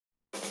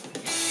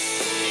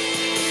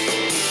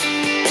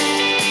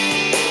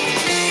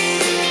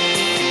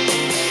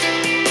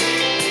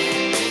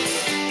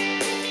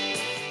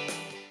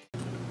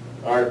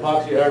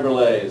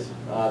Overlays.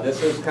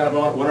 This is kind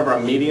of one of our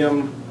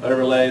medium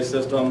overlay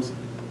systems,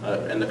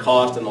 and the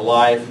cost and the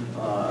life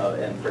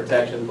and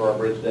protection for our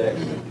bridge decks.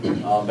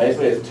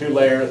 Basically, it's 2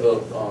 layers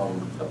of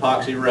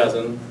epoxy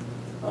resin,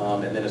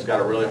 and then it's got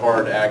a really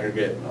hard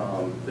aggregate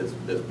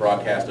that's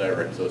broadcast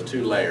over it. So it's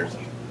 2 layers.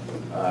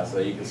 So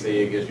you can see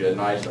it gives you a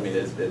nice. I mean,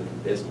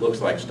 it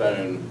looks like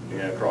stone,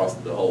 across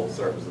the whole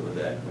surface of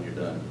the deck when you're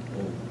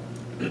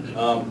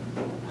done.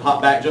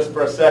 Hop back just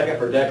for a second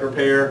for deck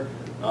repair,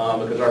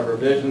 because our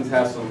provisions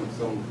have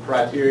some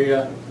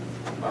criteria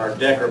on our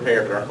deck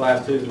repair for our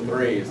class 2s and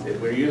 3s. If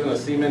we're using a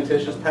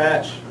cementitious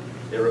patch,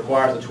 it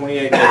requires a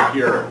 28-day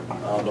cure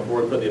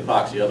before we put the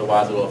epoxy,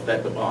 otherwise it will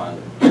affect the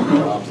bond.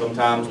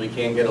 Sometimes we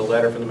can get a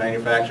letter from the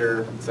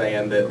manufacturer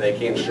saying that they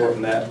can't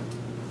shorten that,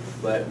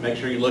 but make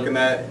sure you look in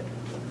that,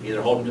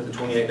 either hold them to the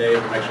 28 days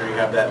or make sure you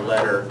have that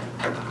letter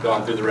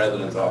gone through the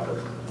resident's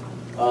office.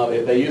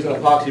 If they use an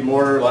epoxy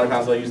mortar, a lot of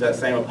times they'll use that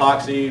same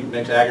epoxy,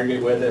 mix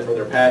aggregate with it for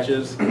their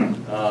patches.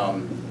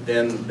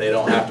 Then they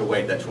don't have to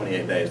wait that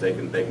 28 days. They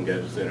can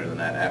go sooner than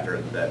that after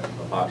that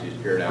epoxy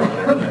is cured out,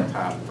 whatever that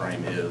time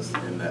frame is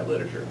in that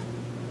literature.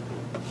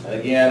 And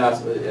again,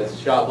 it's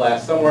shot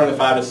blast somewhere in the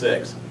 5 to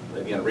 6.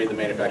 Again, read the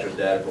manufacturer's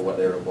data for what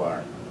they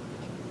require.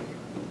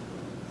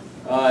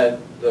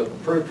 The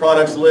approved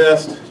products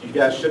list, you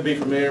guys should be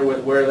familiar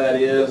with where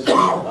that is.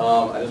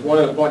 I just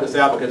wanted to point this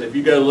out because if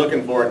you go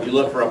looking for it, you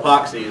look for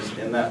epoxies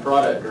in that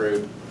product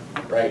group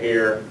right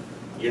here,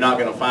 you're not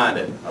going to find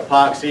it.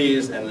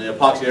 Epoxies and the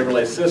epoxy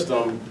overlay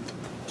system,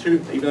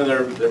 even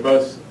though they're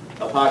both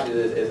epoxies,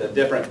 is a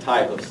different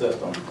type of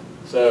system.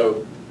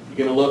 So you're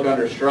going to look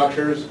under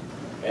structures,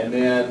 and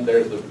then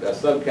there's a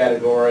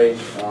subcategory,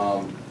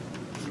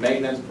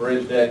 maintenance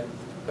bridge deck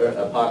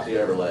epoxy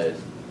overlays.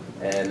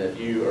 And if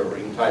you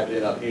can type it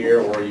in up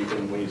here, or you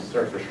can, when you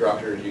search for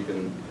structures, you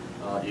can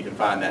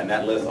find that, and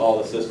that lists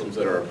all the systems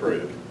that are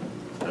approved.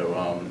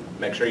 So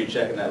make sure you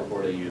check in that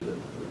before they use it.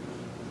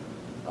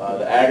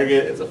 The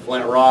aggregate, it's a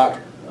flint rock.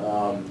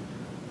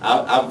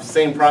 I've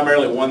seen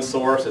primarily one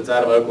source. It's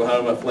out of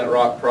Oklahoma, Flint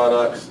Rock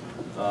Products.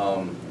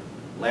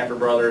 Lamford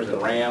Brothers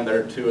and Ram,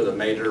 they're 2 of the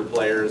major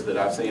players that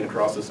I've seen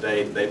across the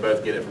state. They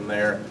both get it from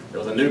there. There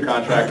was a new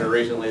contractor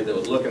recently that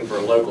was looking for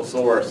a local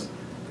source,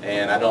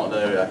 and I don't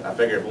know, I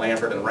figure if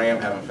Lamford and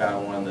Ram haven't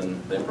found one, then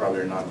they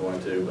probably are not going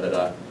to,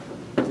 but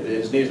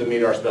it just needs to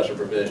meet our special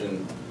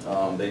provision.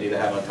 They need to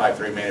have a Type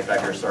 3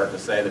 manufacturer cert to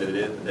say that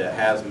it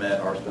has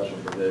met our special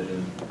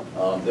provision.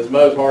 This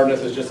Mohs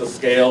hardness is just a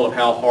scale of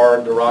how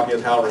hard the rock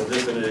is, how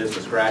resistant it is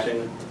to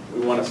scratching.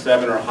 We want a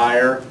 7 or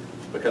higher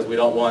because we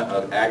don't want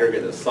an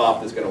aggregate that's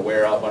soft that's going to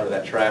wear up under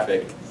that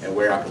traffic and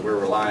wear out, because we're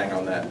relying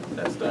on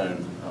that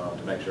stone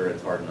to make sure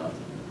it's hard enough.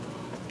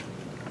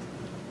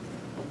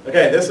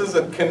 Okay, this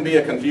can be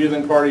a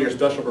confusing part of your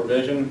special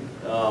provision.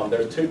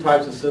 There's 2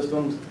 types of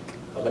systems,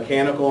 a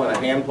mechanical and a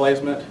hand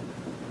placement.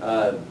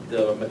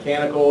 The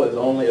mechanical is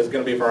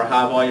going to be for our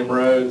high volume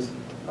roads.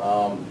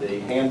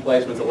 The hand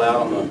placement is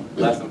allowed on the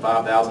less than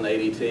 5,000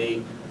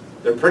 ADT.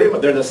 They're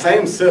the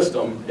same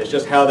system, it's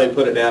just how they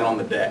put it down on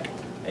the deck.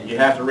 And you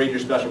have to read your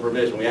special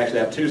provision. We actually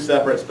have 2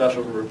 separate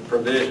special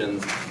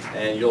provisions,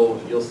 and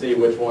you'll see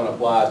which one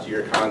applies to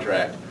your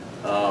contract.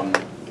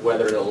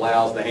 Whether it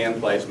allows the hand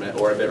placement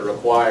or if it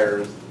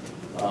requires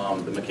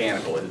the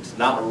mechanical. It's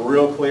not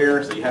real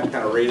clear, so you have to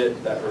kind of read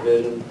it, that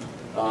provision.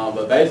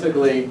 But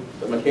basically,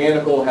 the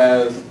mechanical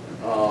has,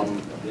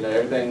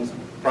 everything's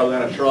probably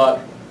on a truck.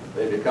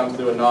 It comes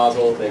through a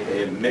nozzle.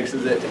 It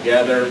mixes it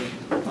together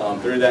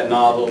through that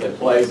nozzle. They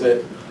place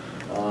it,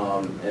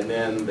 and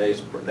then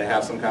they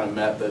have some kind of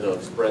method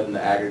of spreading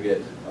the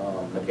aggregate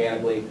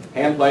mechanically.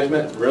 Hand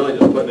placement is really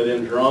just putting it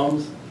in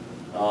drums,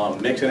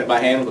 mixing it by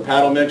hand with a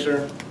paddle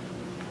mixer,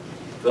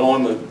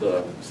 throwing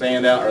the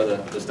sand out or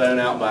the stone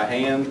out by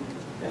hand,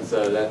 and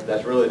so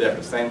that's really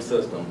different. Same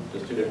system,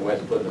 just 2 different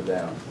ways of putting it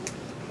down.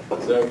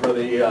 So for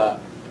the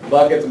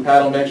buckets and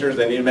paddle mixers,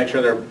 they need to make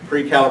sure they're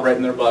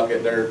pre-calibrating their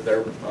bucket,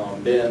 their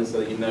bins, so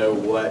that you know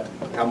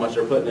how much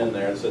they're putting in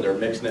there, so they're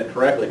mixing it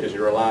correctly, because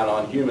you're relying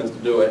on humans to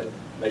do it.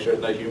 Make sure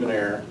there's no human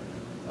error.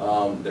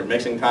 Their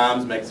mixing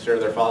times, make sure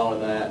they're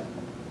following that.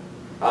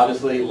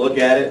 Obviously, look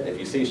at it. If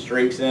you see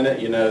streaks in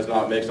it, you know it's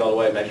not mixed all the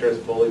way. Make sure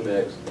it's fully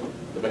mixed.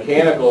 The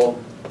mechanical,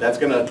 that's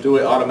going to do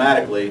it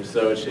automatically,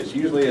 so it's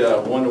usually a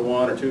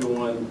 1-to-1 or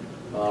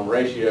 2-to-1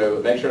 ratio.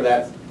 But make sure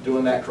that's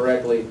doing that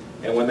correctly.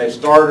 And when they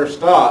start or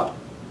stop,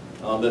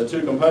 there's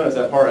 2 components,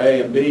 that part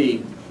A and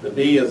B. The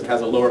B has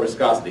a lower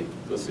viscosity,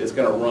 so it's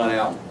going to run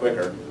out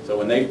quicker. So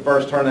when they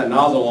first turn that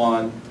nozzle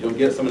on, you'll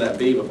get some of that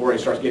B before he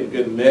starts getting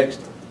good and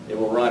mixed. It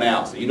will run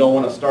out. So you don't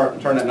want to start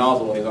and turn that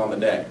nozzle when he's on the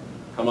deck.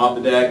 Come off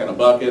the deck in a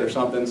bucket or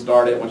something,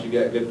 start it. Once you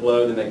get good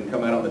flow, then they can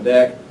come out on the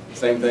deck.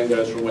 Same thing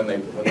goes for when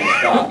they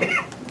stop.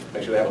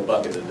 Make sure they have a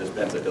bucket to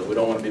dispense it, because we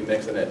don't want to be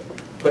mixing it,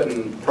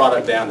 putting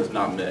product down that's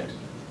not mixed.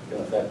 It's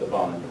going to affect the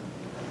bond.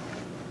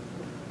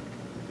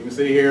 You can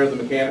see here is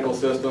the mechanical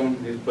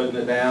system. He's putting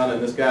it down,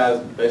 and this guy's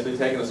basically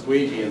taking a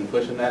squeegee and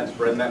pushing that and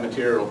spreading that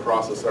material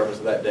across the surface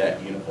of that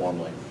deck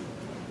uniformly.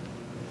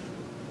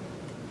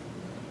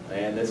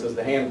 And this is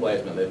the hand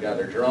placement. They've got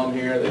their drum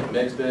here, they've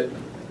mixed it.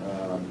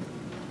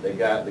 They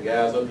got the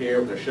guys up here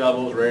with their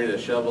shovels ready to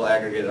shovel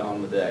aggregate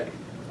on the deck.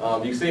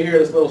 You can see here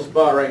this little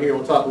spot right here,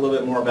 we'll talk a little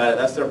bit more about it.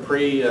 That's their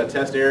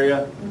pre-test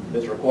area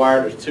that's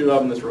required. There's 2 of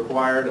them that's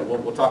required, and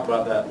we'll talk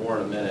about that more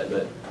in a minute.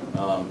 But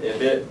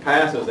if it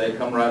passes, they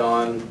come right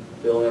on,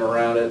 fill in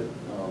around it,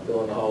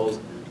 fill in the holes.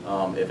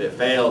 If it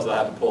fails, they'll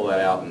have to pull that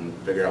out and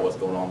figure out what's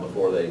going on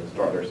before they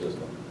start their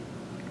system.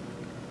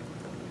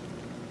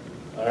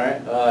 All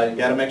right, you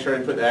got to make sure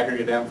you put the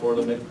aggregate down before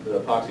the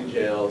epoxy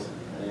gels,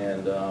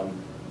 and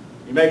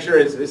you make sure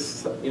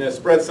it's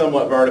spread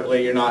somewhat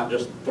vertically. You're not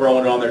just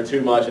throwing it on there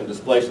too much and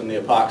displacing the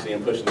epoxy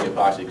and pushing the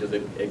epoxy, because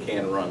it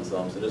can run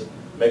some. So just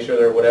make sure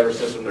they're whatever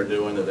system they're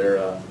doing, that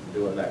they're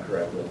doing that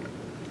correctly.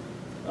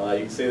 You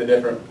can see the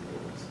different,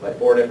 like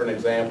 4 different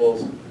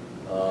examples.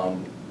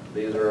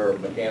 These are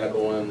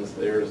mechanical ones.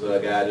 There's a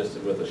guy just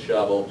with a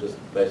shovel, just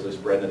basically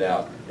spreading it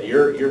out. And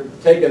you're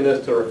taking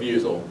this to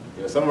refusal.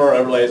 Some of our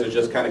overlays is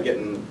just kind of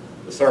getting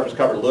the surface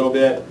covered a little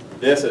bit.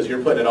 This is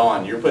you're putting it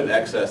on. You're putting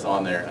excess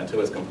on there until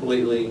it's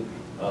completely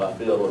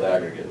filled with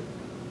aggregate.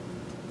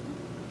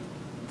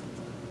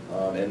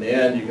 And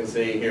then you can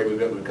see here,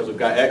 because we've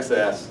got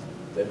excess,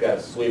 they've got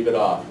to sweep it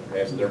off.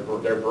 Okay, so they're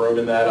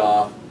brooding that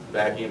off,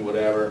 vacuum,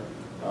 whatever,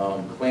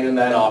 cleaning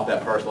that off,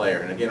 that first layer.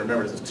 And again,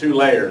 remember, this is 2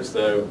 layers,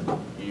 so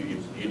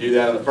you do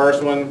that on the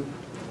first one.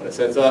 When it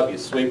sets up, you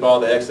sweep all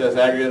the excess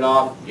aggregate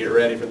off, get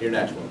ready for your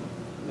next one,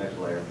 next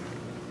layer.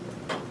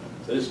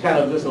 So just kind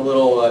of just a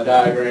little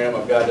diagram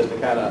I've got just to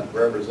kind of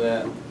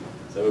represent.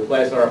 So we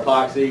place our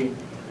epoxy.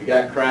 We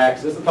got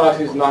cracks. This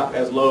epoxy is not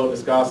as low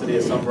viscosity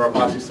as some of our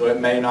epoxy, so it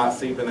may not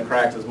seep in the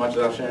cracks as much as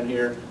I've shown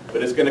here,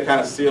 but it's going to kind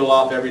of seal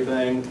off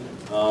everything.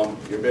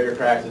 Your bigger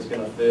cracks it's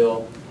going to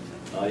fill.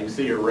 You can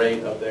see your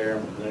rate up there.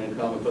 They're going to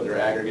come and put their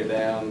aggregate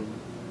down.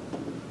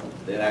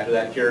 Then after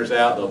that cures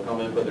out, they'll come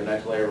in and put their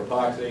next layer of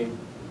epoxy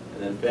and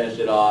then finish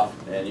it off.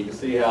 And you can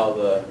see how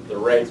the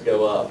rates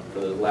go up for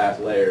those last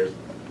layers.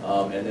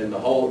 And then the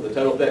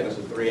total thickness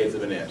is 3/8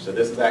 of an inch. So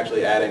this is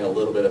actually adding a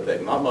little bit of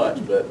thickness, not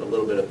much, but a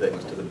little bit of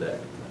thickness to the deck.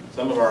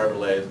 Some of our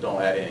overlays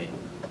don't add any.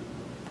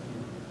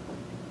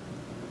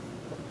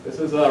 This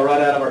is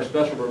right out of our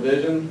special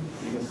provision.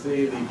 You can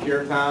see the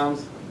cure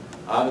times.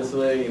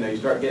 Obviously, you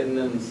start getting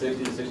in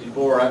 60 to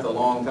 64. That's a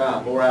long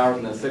time, 4 hours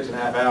and then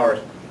 6.5 hours.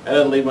 That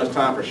doesn't leave much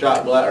time for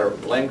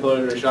lane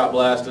closure, shot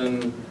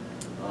blasting,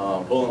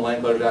 pulling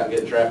lane closures out and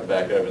getting traffic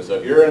back open. So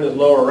if you're in this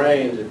lower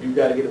range, if you've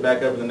got to get it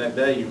back open the next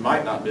day, you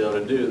might not be able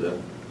to do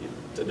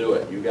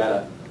it. You've got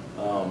to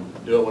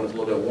do it when it's a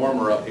little bit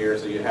warmer up here,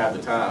 so you have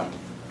the time.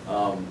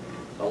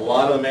 A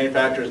lot of the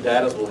manufacturers'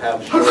 data will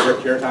have shorter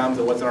cure times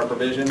than what's in our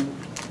provision.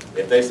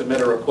 If they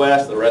submit a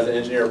request, the resident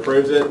engineer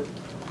approves it,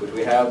 which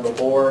we have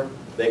before,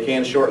 they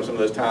can shorten some of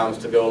those times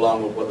to go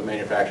along with what the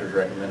manufacturers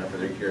recommend for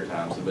their cure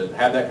times. So, but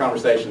have that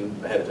conversation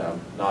ahead of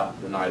time,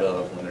 not the night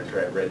of when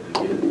they're ready to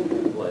get it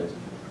in place.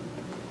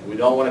 We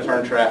don't want to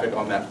turn traffic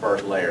on that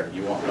first layer.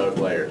 You want both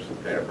layers.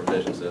 Okay, our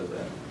provision says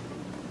that.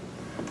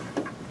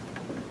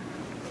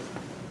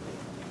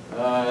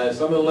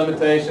 Some of the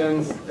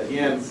limitations,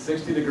 again,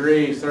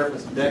 60-degree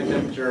surface deck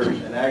temperature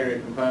and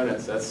aggregate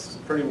components, that's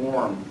pretty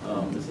warm.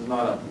 This is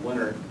not a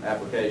winter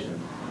application.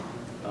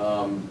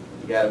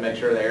 You got to make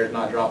sure the air is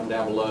not dropping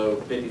down below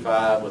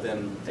 55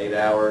 within 8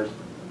 hours,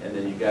 and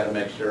then you got to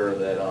make sure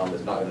that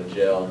it's not going to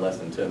gel in less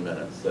than 10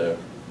 minutes. So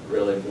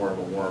really more of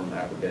a warm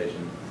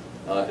application.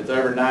 If it's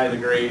over 90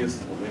 degrees,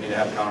 we need to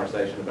have a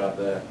conversation about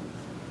that.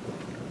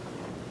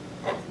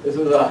 This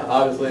is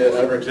obviously an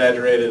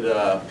over-exaggerated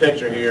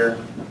picture here.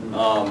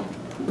 I'm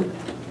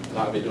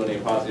not going to be doing any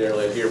epoxy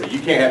overlays here, but you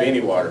can't have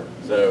any water.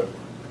 So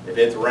if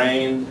it's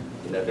rained,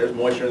 if there's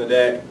moisture in the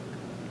deck,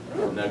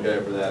 no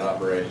go for that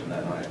operation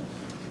that night.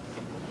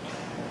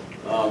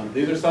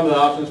 These are some of the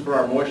options for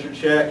our moisture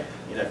check.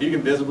 If you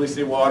can visibly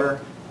see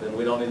water, then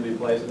we don't need to be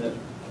placing it.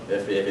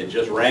 If it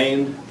just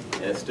rained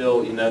and it's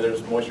still,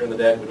 there's moisture in the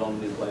deck, we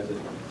don't need to place it.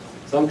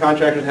 Some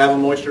contractors have a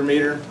moisture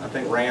meter. I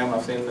think RAM,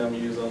 I've seen them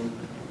use them.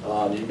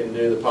 You can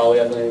do the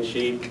polyethylene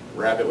sheet,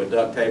 wrap it with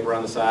duct tape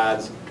around the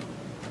sides,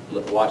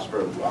 watch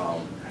for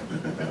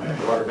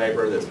water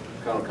vapor that's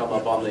kind of come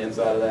up on the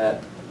inside of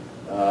that.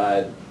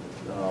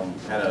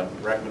 Had a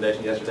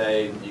recommendation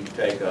yesterday. You can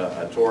take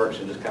a torch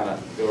and just kind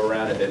of go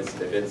around it.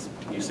 If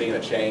you've seen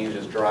a change,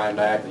 it's drying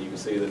back, then you can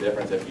see the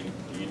difference. If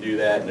you do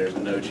that and there's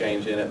no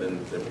change in it,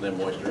 then there's no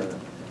moisture in it.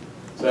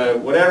 So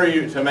whatever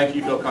to make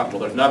you feel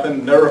comfortable. There's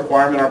no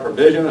requirement or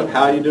provision of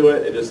how you do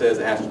it. It just says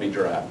it has to be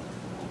dry.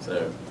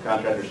 So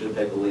contractors should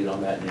take the lead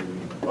on that, and you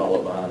can follow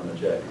up behind them and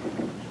check.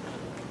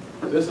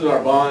 This is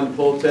our bond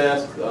pull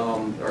test.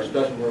 Our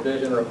special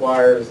provision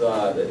requires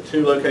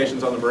 2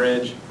 locations on the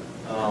bridge.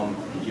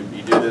 You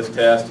do this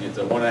test. It's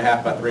a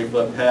 1.5 by 3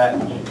 foot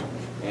patch,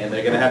 and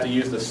they're going to have to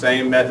use the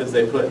same methods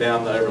they put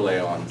down the overlay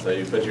on. So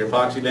you put your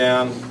epoxy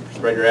down,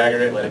 spread your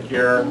aggregate, let it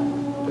cure,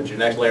 put your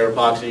next layer of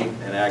epoxy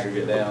and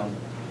aggregate down.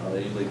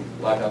 They usually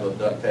like how they'll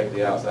duct tape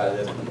the outside of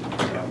this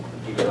and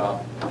keep it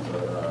off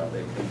so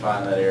they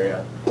confine that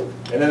area.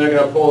 And then they're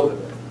going to pull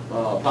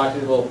epoxy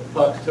little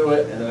pucks to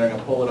it, and then they're going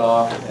to pull it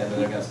off, and then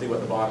they're going to see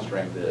what the bond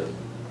strength is.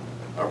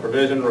 Our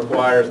provision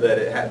requires that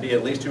it be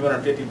at least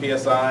 250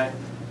 psi,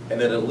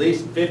 and that at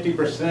least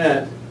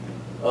 50%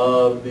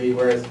 of the,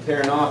 where it's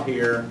tearing off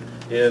here,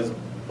 is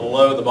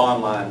below the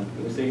bond line.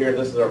 You can see here,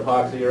 this is our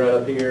epoxy right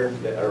up here,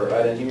 or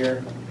right in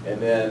here,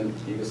 and then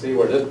you can see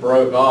where this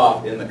broke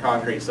off in the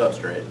concrete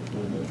substrate.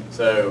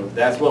 So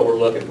that's what we're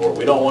looking for.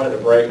 We don't want it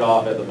to break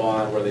off at the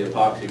bond where the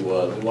epoxy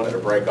was. We want it to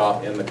break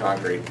off in the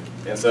concrete.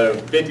 And so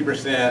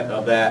 50%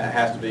 of that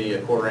has to be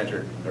a 1/4 inch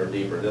or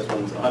deeper. This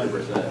one's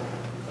 100%,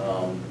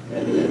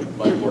 and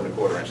much more than a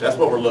 1/4 inch. That's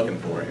what we're looking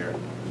for here.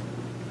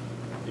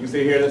 You can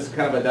see here, this is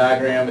kind of a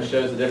diagram that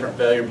shows the different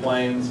failure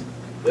planes.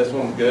 This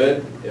one's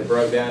good. It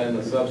broke down in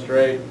the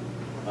substrate.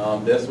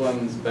 This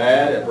one's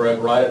bad. It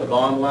broke right at the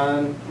bond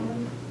line.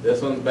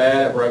 This one's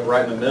bad. It broke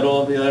right in the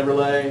middle of the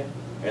overlay.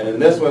 And then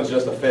this one's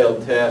just a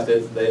failed test.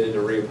 They need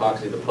to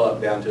re-epoxy the puck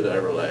down to the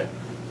overlay.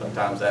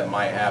 Sometimes that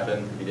might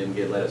happen if you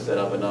didn't let it set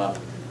up enough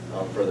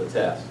for the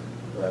test.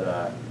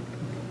 But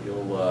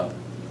you'll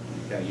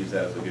kind of use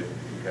that as a good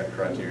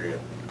criteria.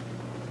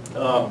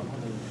 All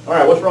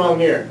right, what's wrong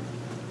here?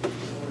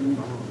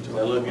 Does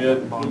that look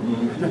good?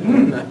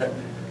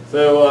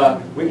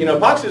 So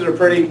epoxies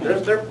are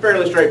they're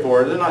fairly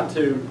straightforward. They're not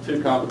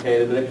too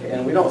complicated,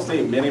 and we don't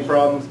see many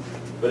problems.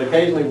 But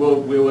occasionally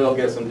we will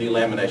get some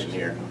delamination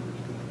here.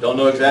 Don't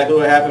know exactly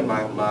what happened.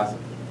 My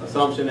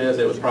assumption is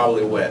it was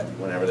probably wet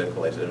whenever they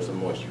placed it. There was some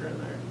moisture in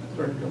there. It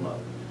started to come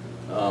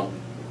up.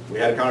 We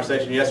had a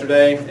conversation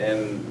yesterday,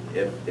 and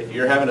if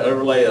you're having to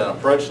overlay an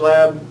approach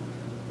slab,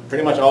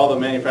 pretty much all the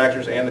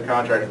manufacturers and the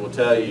contractors will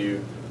tell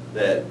you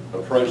that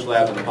approach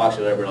slabs and epoxy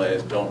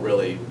overlays don't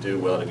really do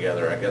well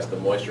together. I guess the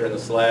moisture in the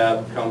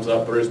slab comes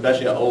up through,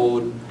 especially an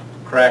old,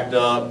 cracked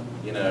up,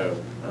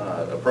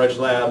 approach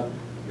slab.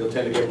 You'll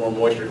tend to get more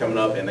moisture coming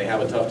up, and they have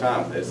a tough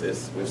time.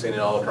 We've seen it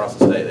all across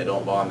the state. They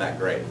don't bond that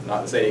great.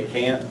 Not to say it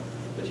can't,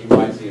 but you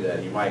might see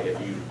that. You might, if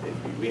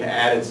we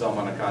added some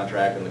on a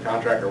contract, and the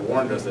contractor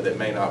warned us that it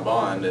may not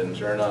bond, and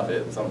sure enough,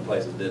 some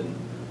places didn't.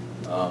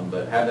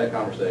 But have that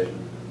conversation.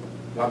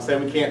 Not to say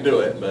we can't do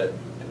it, but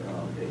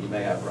you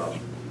may have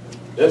problems.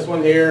 This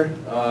one here,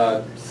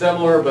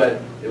 similar,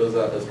 but it was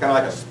kind of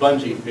like a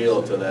spongy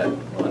feel to that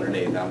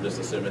underneath. I'm just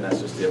assuming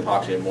that's just the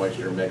epoxy and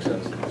moisture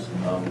mixing,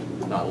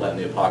 not letting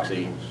the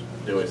epoxy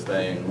do its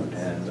thing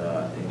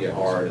and get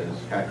hard, and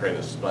it's kind of creating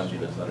a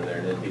sponginess under there,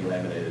 and it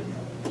delaminated.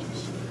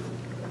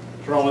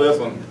 What's wrong with this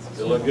one?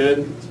 Does it look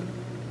good?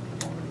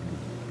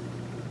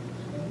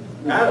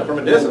 From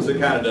a distance it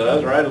kind of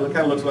does, right? It kind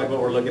of looks like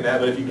what we're looking at,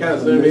 but if you kind of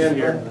zoom in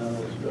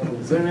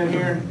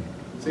here,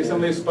 see some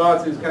of these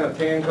spots, these kind of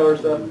tan color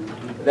stuff?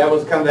 That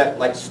was kind of that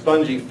like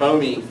spongy,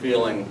 foamy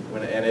feeling,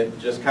 and it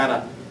just kind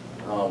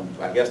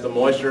of, I guess the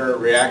moisture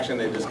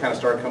reaction, it just kind of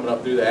started coming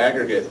up through the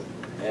aggregate,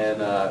 and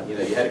you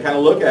had to kind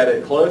of look at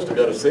it close to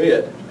go to see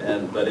it,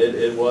 but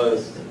it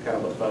was kind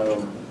of a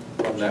foam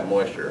from that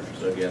moisture.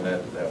 So again,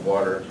 that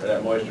water,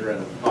 that moisture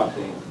and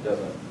epoxy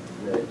doesn't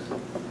mix.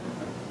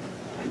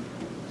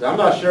 So I'm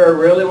not sure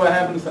really what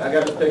happens. I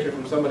got this picture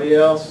from somebody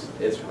else.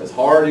 It's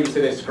hard. You can see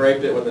they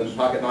scraped it with a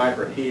pocket knife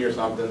or key or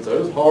something, so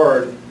it was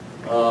hard.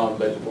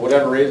 But for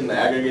whatever reason, the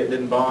aggregate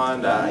didn't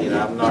bond.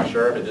 I'm not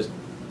sure if it just,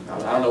 I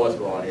don't know what's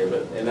going on here,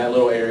 but in that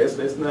little area,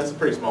 that's a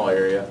pretty small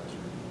area,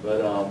 but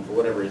for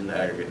whatever reason, the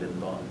aggregate didn't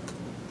bond.